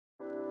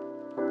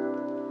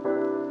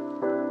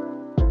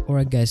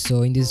Alright guys,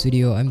 so in this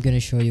video I'm gonna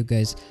show you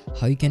guys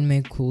how you can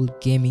make cool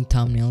gaming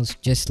thumbnails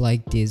just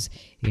like this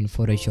in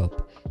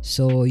Photoshop.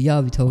 So yeah,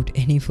 without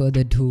any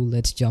further ado,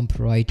 let's jump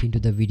right into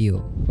the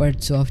video.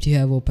 Right, so after you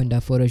have opened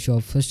up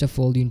Photoshop, first of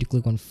all you need to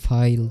click on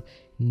File,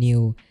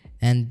 New,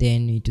 and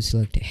then you need to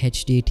select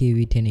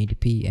HDTV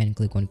 1080p and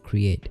click on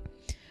Create.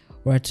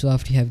 Right, so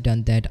after you have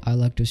done that, I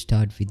like to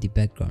start with the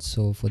background.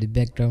 So for the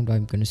background,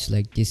 I'm going to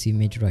select this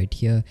image right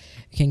here.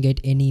 You can get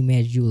any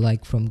image you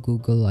like from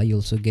Google. I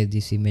also get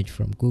this image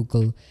from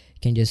Google. You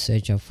can just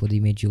search up for the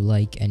image you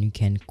like and you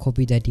can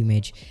copy that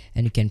image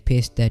and you can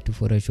paste that to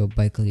Photoshop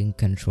by clicking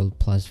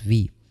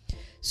Ctrl+V.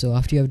 So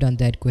after you have done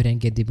that, go ahead and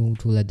get the move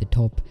tool at the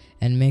top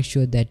and make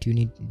sure that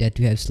you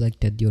have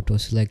selected the auto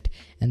select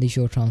and the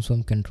show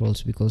transform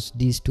controls, because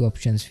these two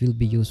options will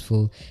be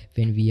useful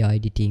when we are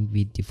editing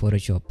with the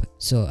Photoshop.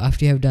 So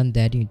after you have done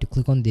that, you need to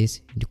click on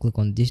this, you need to click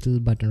on this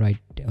little button right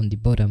on the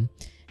bottom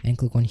and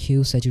click on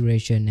hue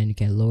saturation, and you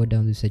can lower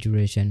down the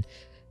saturation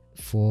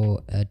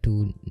for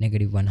to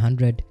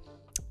 -100,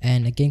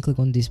 and again click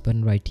on this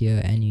button right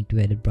here and you need to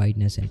add a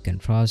brightness and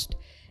contrast,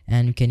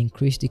 and you can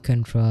increase the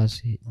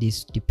contrast.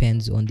 This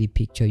depends on the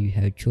picture you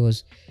have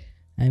chose.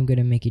 I'm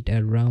gonna make it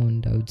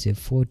around, I would say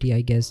 40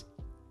 I guess,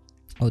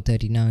 or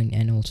 39,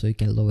 and also you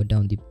can lower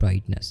down the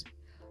brightness.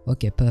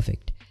 Okay,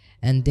 perfect.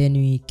 And then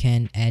we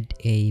can add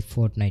a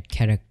Fortnite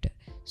character.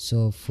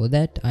 So for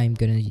that I'm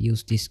gonna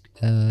use this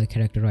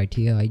character right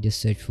here. I just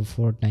search for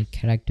Fortnite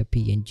character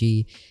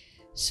PNG.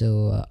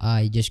 So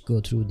I just go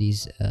through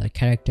these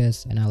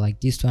characters and I like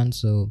this one,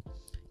 so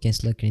you can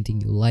select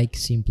anything you like.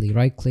 Simply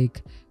right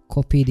click,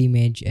 copy the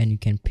image, and you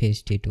can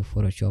paste it to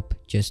Photoshop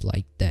just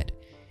like that,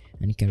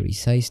 and you can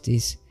resize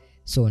this.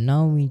 So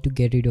now we need to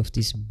get rid of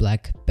this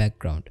black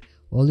background.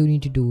 All you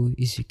need to do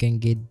is you can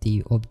get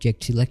the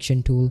object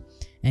selection tool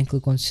and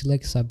click on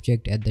select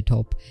subject at the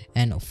top,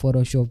 and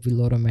Photoshop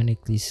will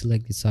automatically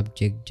select the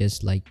subject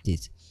just like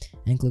this,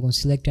 and click on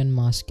select and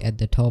mask at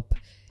the top,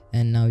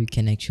 and now you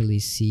can actually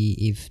see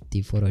if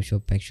the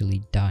Photoshop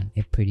actually done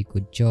a pretty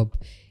good job.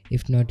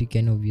 If not, you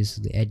can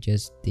obviously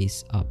adjust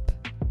this up.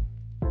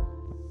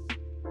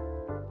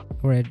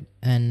 Alright,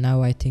 and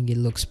now I think it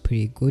looks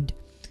pretty good.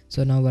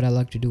 So now what I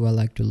like to do, I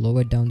like to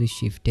lower down the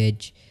shift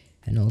edge,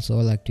 and also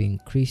I like to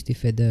increase the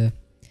feather,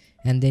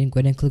 and then go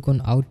ahead and click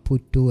on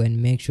output 2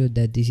 and make sure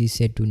that this is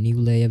set to new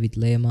layer with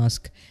layer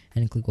mask,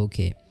 and click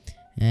OK,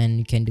 and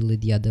you can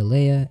delete the other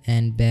layer,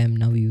 and bam,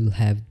 now you will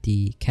have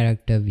the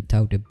character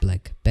without a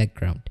black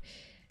background.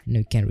 And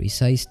you can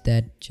resize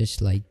that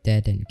just like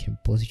that, and you can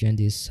position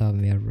this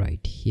somewhere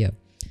right here.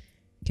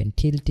 You can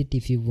tilt it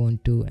if you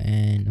want to,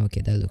 and okay,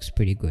 that looks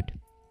pretty good.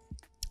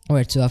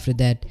 Alright, so after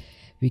that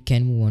we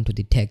can move on to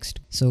the text.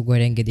 So go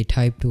ahead and get the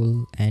type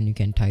tool and you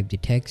can type the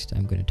text.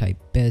 I'm going to type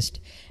best,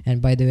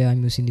 and by the way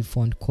I'm using the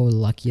font called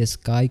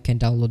Luckiest Guy. You can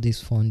download this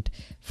font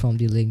from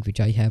the link which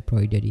I have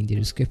provided in the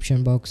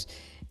description box,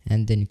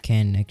 and then you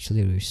can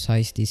actually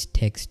resize this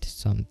text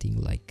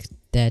something like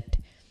that,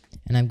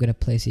 and I'm going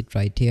to place it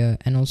right here,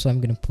 and also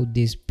I'm going to put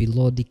this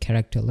below the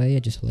character layer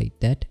just like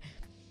that.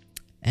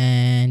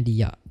 And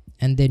yeah,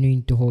 and then you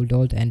need to hold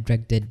Alt and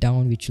drag that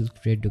down, which will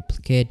create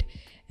duplicate,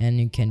 and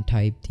you can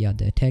type the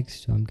other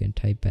text. So I'm going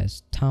to type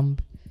as thumb,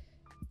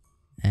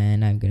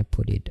 and I'm going to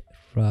put it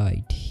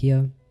right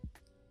here,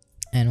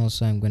 and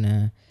also I'm going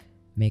to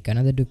make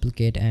another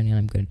duplicate and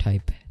I'm going to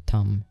type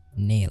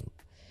thumbnail,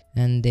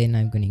 and then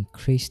I'm going to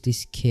increase the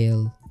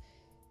scale,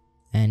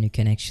 and you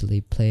can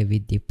actually play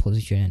with the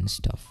position and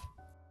stuff.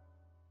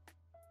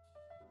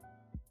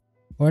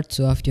 Alright,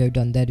 so after I've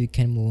done that, we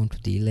can move on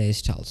to the layer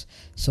styles.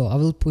 So I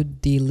will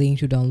put the link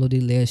to download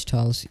the layer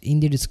styles in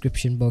the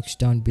description box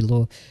down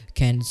below. You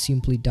can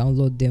simply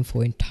download them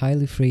for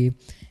entirely free,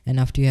 and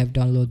after you have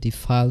downloaded the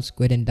files,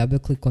 go ahead and double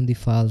click on the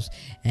files,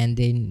 and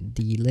then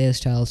the layer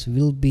styles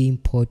will be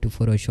imported to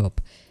Photoshop.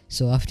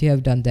 So after you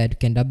have done that, you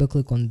can double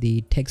click on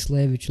the text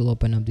layer, which will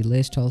open up the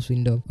layer styles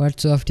window. Alright,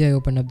 so after I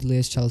open up the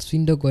layer styles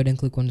window, go ahead and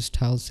click on the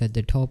styles at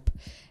the top,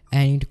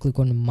 and you need to click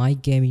on my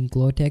gaming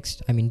glow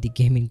text, the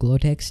gaming glow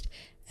text,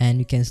 and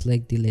you can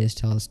select the layer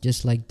styles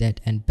just like that,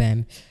 and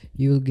bam,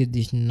 you will get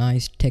this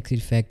nice text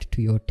effect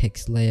to your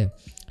text layer.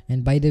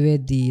 And by the way,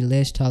 the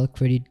layer style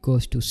credit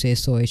goes to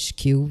Seso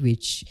HQ,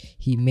 which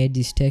he made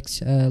this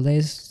text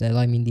layers, the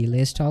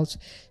layer styles,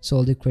 so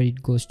all the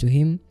credit goes to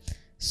him.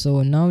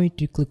 So now you need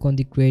to click on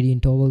the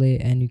gradient overlay,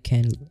 and you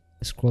can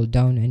scroll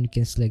down and you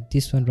can select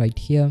this one right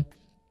here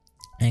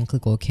and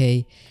click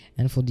OK.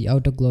 And for the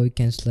outer glow, you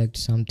can select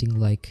something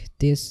like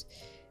this.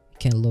 You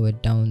can lower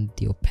down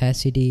the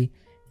opacity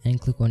and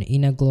click on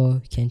inner glow.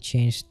 You can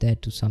change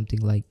that to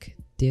something like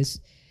this,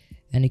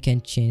 and you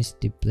can change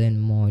the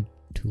blend mode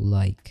to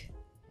like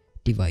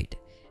divide,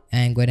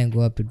 and go ahead and go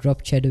up to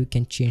drop shadow. You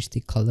can change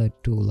the color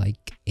to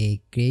like a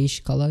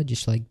grayish color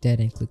just like that,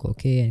 and click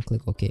OK and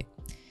click OK.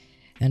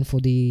 And for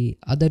the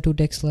other two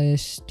text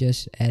layers,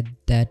 just add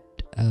that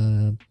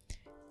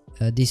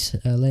this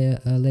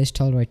layer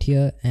style right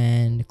here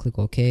and click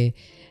OK,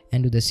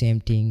 and do the same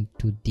thing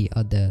to the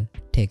other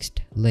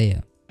text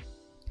layer.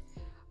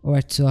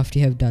 Alright, so after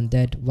you have done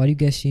that, what you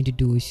guys need to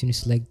do is you need to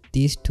select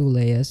these two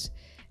layers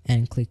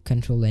and click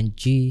Ctrl and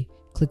G,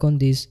 click on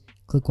this,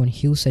 click on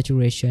hue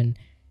saturation,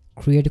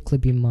 create a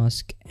clipping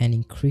mask and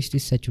increase the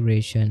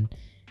saturation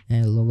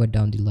and lower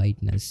down the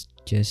lightness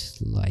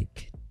just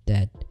like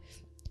that.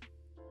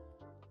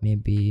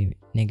 Maybe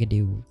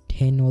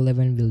 -10 or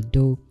 11 will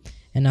do,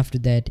 and after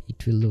that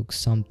it will look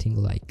something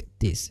like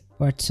this.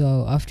 Alright,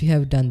 so after you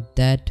have done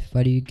that,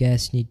 what you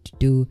guys need to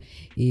do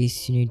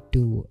is you need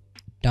to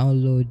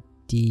download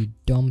the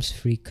DOMs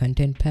free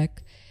content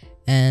pack,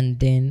 and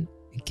then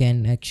you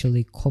can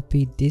actually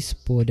copy this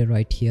border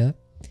right here.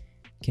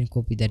 You can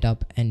copy that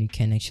up and you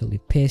can actually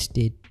paste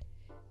it,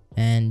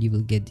 and you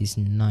will get this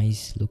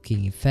nice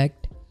looking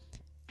effect.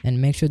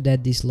 And make sure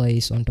that this layer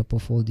is on top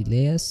of all the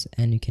layers,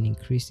 and you can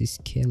increase the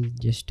scale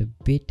just a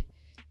bit,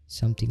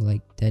 something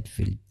like that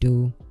will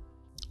do.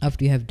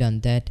 After you have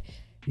done that,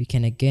 you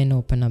can again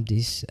open up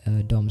this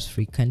DOMs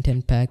free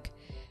content pack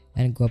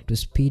and go up to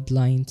speed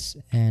lines,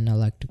 and I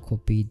like to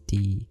copy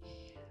the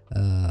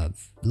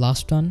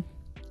last one.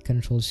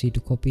 Ctrl C to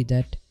copy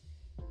that,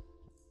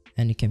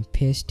 and you can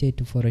paste it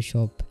to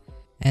Photoshop,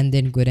 and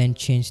then go ahead and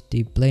change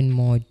the blend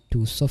mode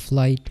to soft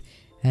light,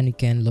 and you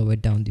can lower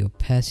down the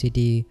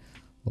opacity.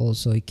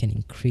 Also you can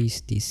increase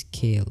the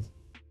scale.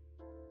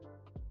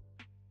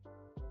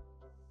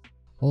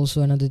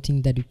 Also another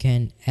thing that you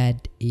can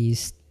add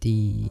is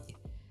the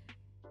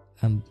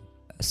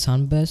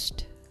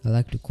sunburst. I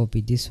like to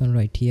copy this one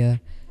right here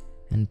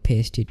and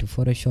paste it to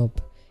Photoshop.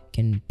 You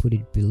can put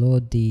it below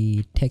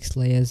the text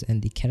layers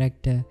and the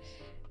character.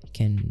 You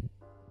can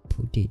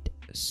put it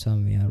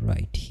somewhere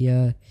right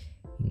here,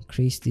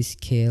 increase the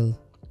scale,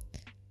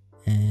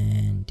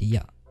 and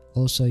yeah,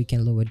 also you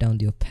can lower down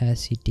the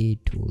opacity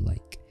to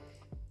like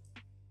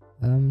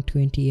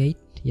 28.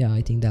 Yeah,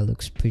 I think that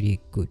looks pretty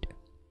good.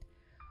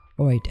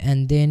 Alright,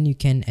 and then you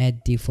can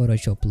add the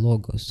Photoshop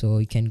logo. So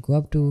you can go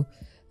up to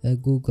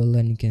Google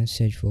and you can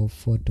search for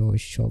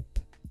Photoshop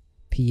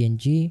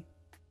PNG.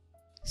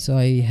 So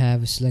I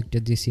have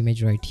selected this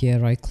image right here,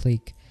 right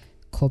click,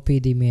 copy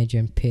the image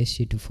and paste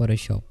it to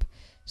Photoshop.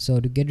 So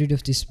to get rid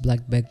of this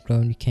black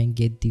background, you can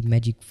get the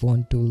magic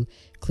wand tool,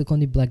 click on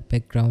the black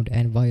background,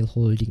 and while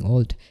holding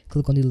Alt,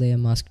 click on the layer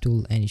mask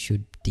tool, and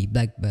the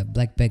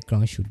black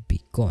background should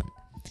be gone.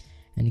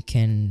 And you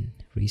can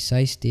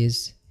resize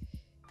this,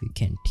 you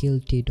can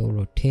tilt it or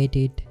rotate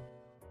it.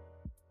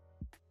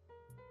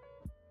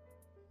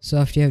 So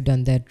after you have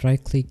done that,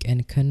 right click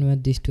and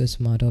convert this to a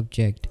smart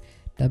object,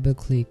 double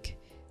click,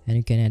 and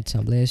you can add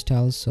some layer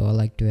styles. So I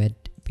like to add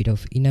a bit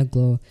of inner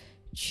glow,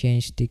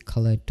 change the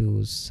color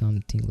to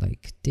something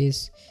like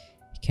this.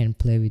 You can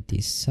play with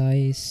the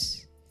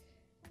size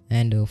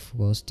and of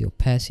course the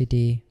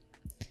opacity,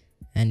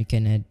 and you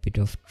can add a bit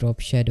of drop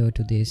shadow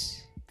to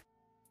this.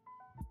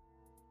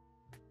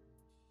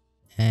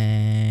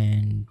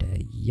 And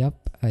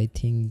yup, I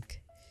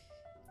think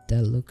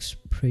that looks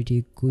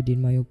pretty good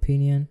in my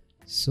opinion.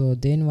 So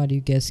then what you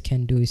guys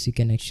can do is you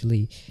can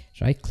actually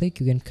right click,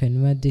 you can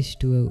convert this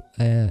to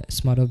a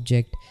smart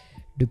object,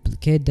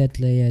 duplicate that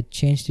layer,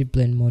 change the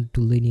blend mode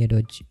to linear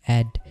dodge,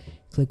 add,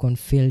 click on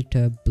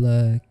filter,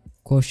 blur,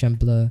 Gaussian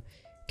blur,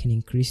 can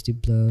increase the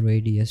blur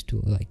radius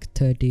to like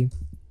 30,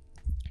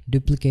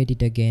 duplicate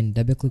it again,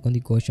 double click on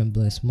the Gaussian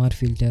blur smart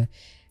filter,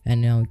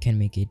 and now you can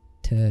make it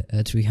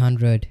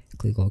 300,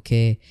 click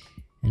OK.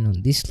 And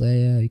on this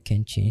layer you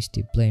can change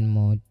the blend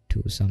mode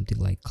to something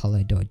like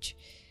color dodge.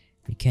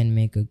 You can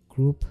make a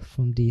group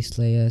from these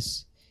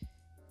layers,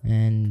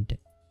 and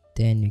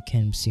then you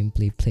can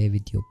simply play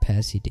with the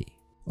opacity.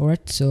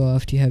 Alright, so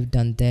after you have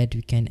done that,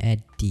 we can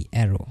add the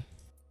arrow.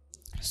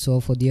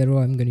 So for the arrow,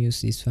 I'm going to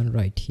use this one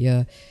right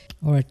here.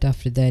 Alright,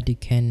 after that you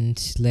can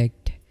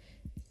select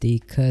the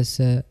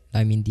cursor,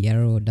 the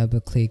arrow,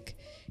 double click,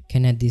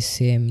 can add the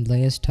same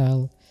layer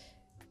style,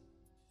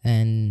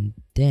 and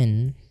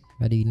then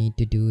what you need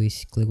to do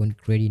is click on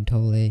gradient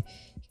overlay.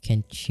 You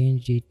can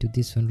change it to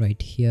this one right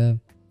here,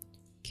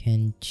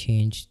 can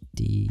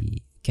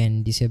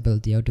disable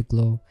the outer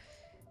glow,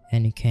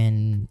 and you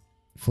can,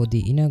 for the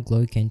inner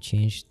glow, you can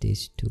change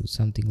this to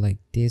something like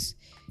this,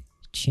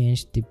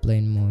 change the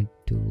blend mode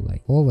to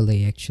like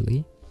overlay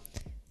actually,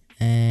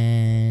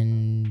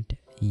 and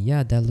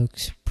yeah, that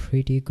looks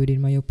pretty good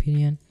in my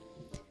opinion.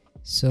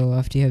 So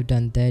after you have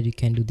done that, you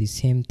can do the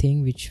same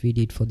thing which we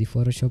did for the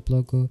Photoshop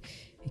logo.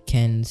 You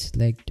can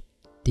select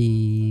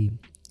the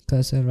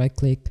cursor, right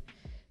click,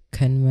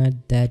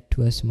 convert that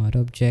to a smart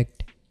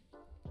object,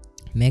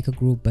 make a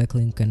group by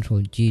clicking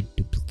Ctrl G,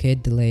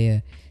 duplicate the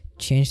layer,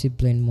 change the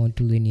blend mode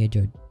to linear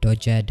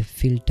dodge, add,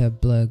 filter,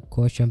 blur,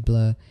 Gaussian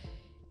blur,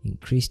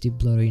 increase the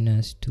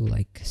blurriness to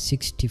like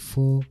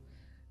 64,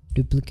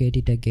 duplicate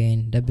it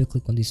again, double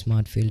click on the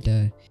smart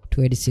filter,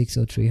 286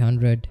 or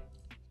 300,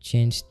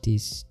 change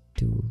this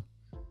to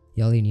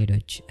linear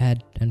dodge,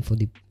 add, and for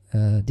the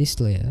this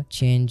layer,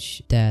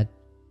 change that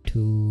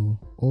to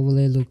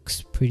overlay.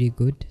 Looks pretty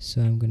good,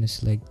 so I'm gonna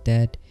select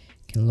that,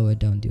 can lower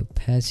down the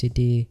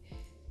opacity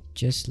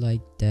just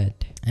like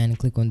that, and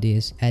click on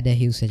this, add a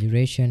hue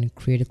saturation,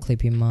 create a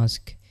clipping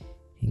mask,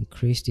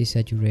 increase the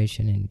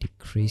saturation and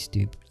decrease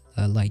the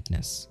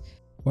lightness.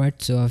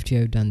 Right, so after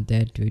you have done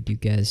that, what you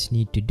guys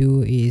need to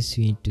do is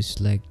you need to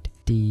select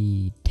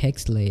the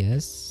text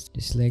layers.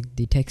 To select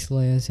the text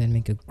layers and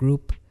make a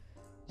group,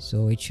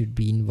 so it should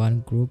be in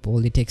one group. All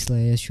the text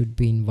layers should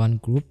be in one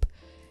group.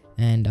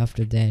 And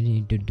after that, you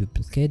need to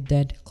duplicate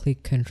that.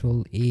 Click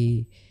Ctrl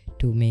A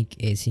to make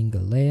a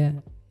single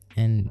layer,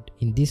 and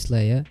in this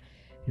layer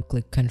you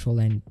click Ctrl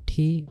and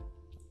T,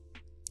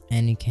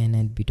 and you can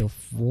add a bit of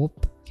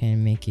warp,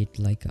 can make it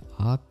like an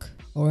arc.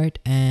 Alright,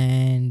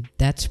 and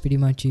that's pretty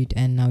much it.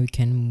 And now you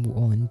can move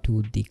on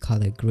to the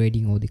color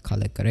grading or the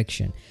color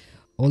correction.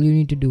 All you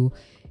need to do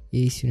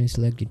is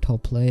select the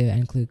top layer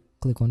and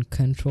click on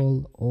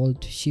Ctrl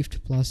Alt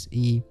Shift plus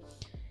E,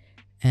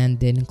 and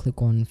then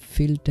click on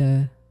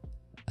filter,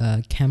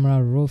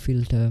 camera raw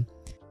filter,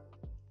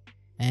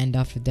 and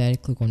after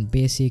that click on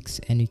basics,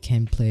 and you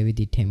can play with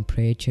the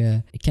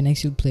temperature. You can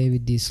actually play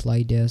with these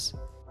sliders.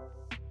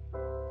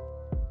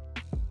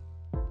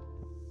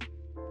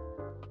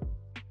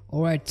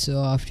 Alright,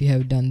 so after you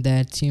have done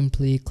that,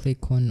 simply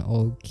click on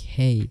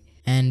OK,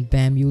 and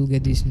bam, you will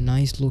get this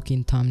nice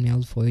looking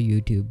thumbnail for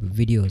your YouTube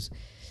videos.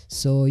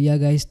 So yeah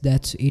guys,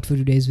 that's it for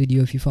today's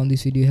video. If you found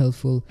this video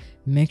helpful,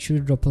 make sure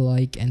to drop a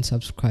like and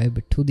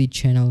subscribe to the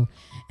channel,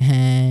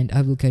 and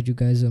I will catch you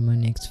guys on my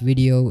next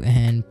video,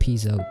 and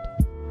peace out.